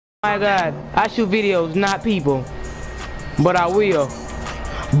My God, I shoot videos, not people, but I will.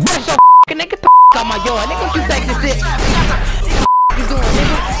 Brush your f***ing nigga, get the f*** out my yard, nigga. What you think this is? What you doing,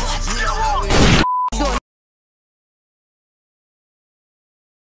 nigga?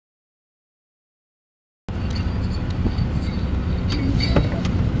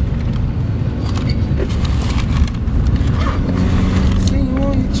 See you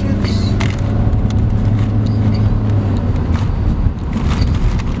on your trips.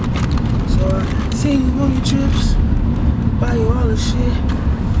 So I see you on your trips. Buy you all the shit.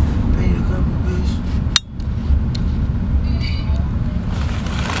 Pay you a couple bills.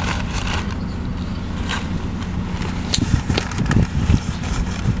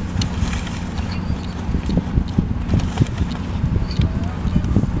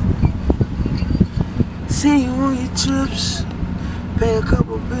 See you on your trips. Pay a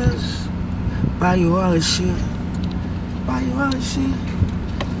couple bills. Buy you all the shit. Buy you all the shit.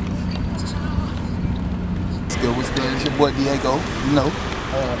 What's good? It's your boy Diego, you know.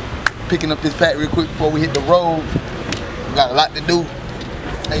 Picking up this pack real quick before we hit the road. We got a lot to do.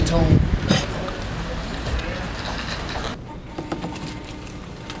 Stay tuned.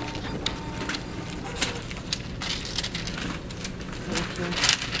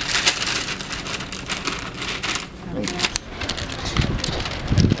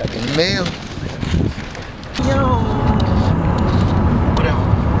 Got the mail. Yo.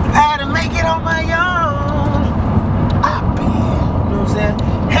 I had to make it on my own. I've been, you know what I'm saying,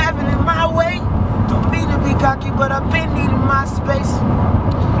 having it my way. Don't mean to be cocky, but I've been needing my space.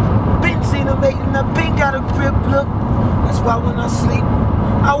 Been seen them making, I've been got a grip look. That's why when I sleep,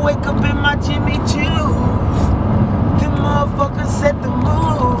 I wake up in my Jimmy Choo's. Them motherfuckers set the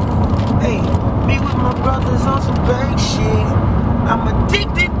mood. Hey, me with my brothers on some bank shit. I'm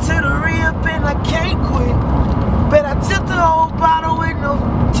addicted to the re-up and I can't quit. Bet I took the whole bottle with no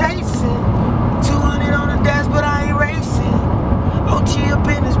chasing. 200 on the dash, but I ain't racing. OG up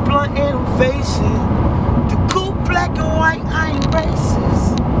in this blunt and I'm facing. The cool black and white, I ain't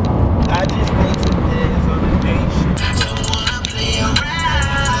racist. I just made some dance on the nation. Don't wanna play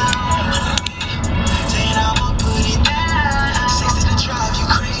around. Saying I'ma put it down. Sex to drive you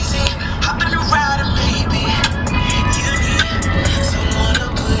crazy. Hop in the ride and maybe you need someone to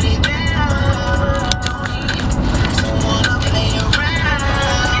put it down. Someone to play around.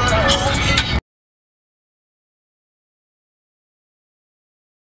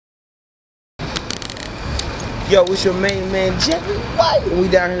 Yo, it's your main man, Jeffrey White. We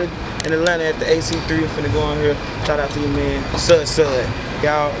down here in Atlanta at the AC3. I'm finna go on here. Shout out to your man, Sud.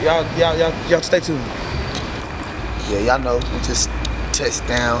 Y'all stay tuned. Yeah, y'all know, we just touched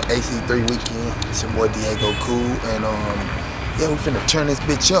down AC3 weekend. It's your boy Diego Cool, and yeah, we finna turn this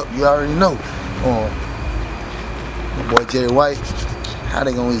bitch up. You already know. My boy Jerry White, how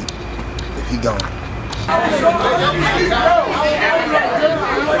they gonna eat if he gone?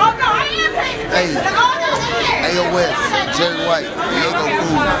 Hey, AOS, Jerry White, Diego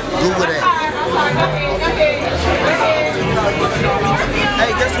Cool, Google that.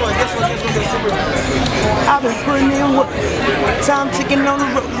 Hey, guess what? I've been putting in work. Time ticking on the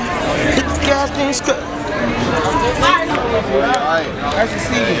road. Hit the gas, then scrap. Alright, Nice to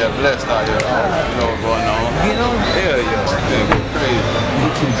see you. yeah, blessed out here. You know what's going on. You know? Hell yeah. Man, crazy.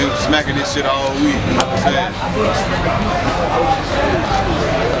 Been smacking this shit all week. You know what I'm saying?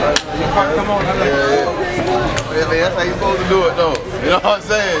 Yeah, man, that's how you supposed to do it though. You know what I'm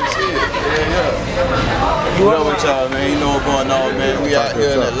saying? Shit. Yeah. You know what y'all, man. You know what's going on, man. We out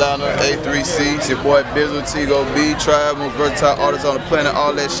here in Atlanta, A3C. It's your boy Bizzle, Tigo B, Tribe, most versatile artists on the planet,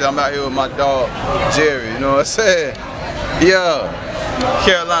 all that shit. I'm out here with my dog, Jerry. You know what I'm saying? Yeah.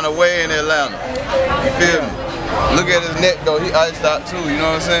 Carolina way in Atlanta. You feel me? Look at his neck though, he iced out too, you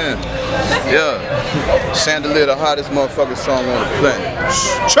know what I'm saying? Yeah. Chandelier, the hottest motherfucking song on the planet.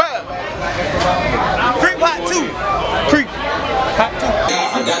 Trap! Creep Hot 2. Creep Hot 2.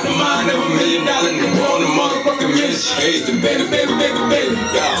 I got the mind of $1 million nigga on the motherfucking mission. Hey, the baby.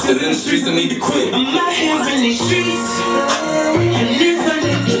 Yeah. Still in the streets, I need to quit. I'm out here in these streets. And live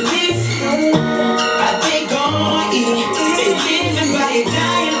under the leaf. I think on eat. They living by it,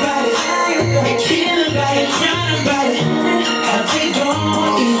 dying by it. They killing by it, crying by it. I think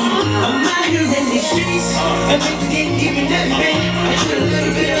on eat. I'm out here in these streets. And niggas didn't give me nothing. I put a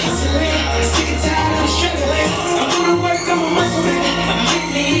little bit of hustle in. Sick and tired of struggling. I'm gonna work, I'm a muscle man. I'm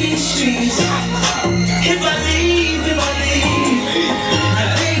in these streets. If I leave, I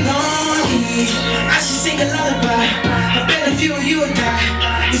think on eat. I should sing a lullaby. I bet a few of you would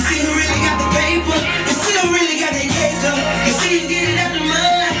die. You see who really got the paper? You see who really got the cake up? You see who get it out the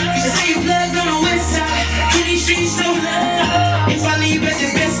mud? You see who blood on the west side? In these streets, no love. If I leave as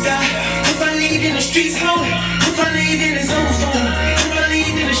your best guy. streets home. If I leave, then it's over. If I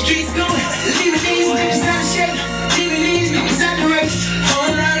leave, then the streets going. Leaving these niggas out of shape. Leaving these niggas out the race. Whole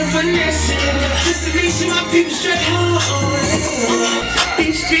lot of finesse. Just to make sure my people straight home.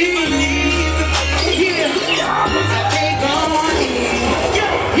 These streets, yeah. They gone.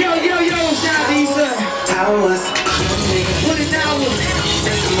 Yo, shout out these hours. Put it down with me.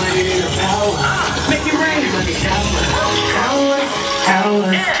 That's the money in the power. Make it rain.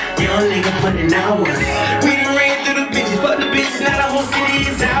 Hours. Young nigga putting hours. We done ran through the bitches, but the bitches, now the whole city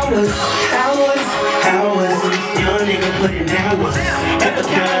is ours. Hours. Young nigga putting hours. Ever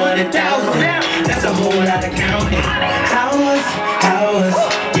count 100,000? That's a whole lot of counting. Hours.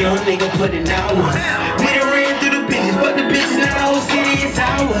 Young nigga putting hours. We done ran through the bitches, but the bitches, now the whole city is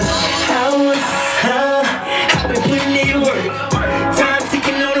ours. I've been putting in work. Time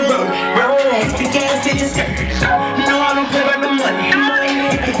ticking on the road. The gas in your skirt. No, I don't play about the money.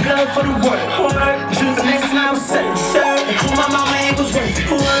 Good for the work. Choose the next time, sir. My mama ain't was worth it.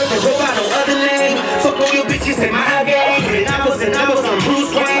 They go by no other name. Fuck on your bitches, say my game. And I was on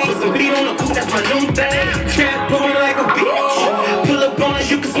Bruce Wayne. Put some beat on the coupe, that's my new thing. Trap on like a bitch. Pull up on us,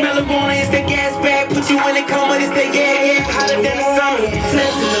 you can smell it on it. It's that gas bag. Put you in the coma, it's that yeah. Hotter than the summer.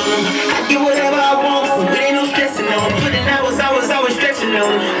 Flexing on them. I get whatever I want. So it ain't no stressing on them. Putting hours, always stretching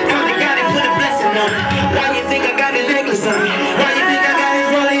on them. Finally got it, put a blessing on it. Why you think I got a necklace on me? Why you think I got his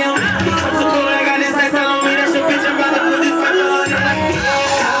rolling on me? I'm so cool, I got this ice on me. That's your bitch, I'm about to put this pepper on it.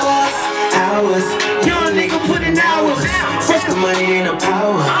 Hours. Young nigga putting hours. First the money and the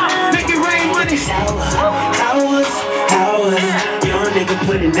power. Make it rain money. Hours. Young nigga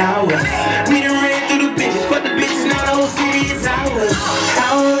putting hours. We done ran through the bitches, but the bitches, now the whole city is ours.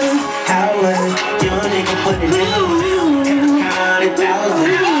 Hours. Young nigga putting hours. Count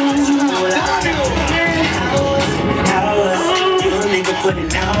 100,000. Young nigga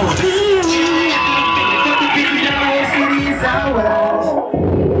putting hours. But the bitches, now the whole city is ours.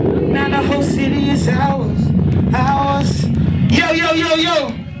 Now the whole city is ours. Yo.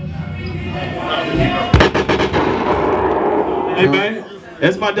 Hey man,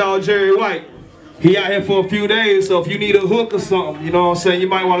 that's my dog Jerry White. He out here for a few days, so if you need a hook or something, you know what I'm saying, you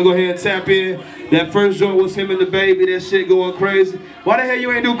might want to go ahead and tap in. That first joint was him and the baby, that shit going crazy. Why the hell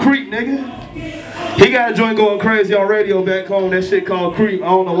you ain't do Creep, nigga? He got a joint going crazy on radio back home, that shit called Creep. I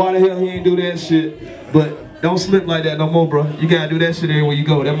don't know why the hell he ain't do that shit, but don't slip like that no more, bro. You gotta do that shit everywhere you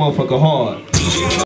go, that motherfucker hard.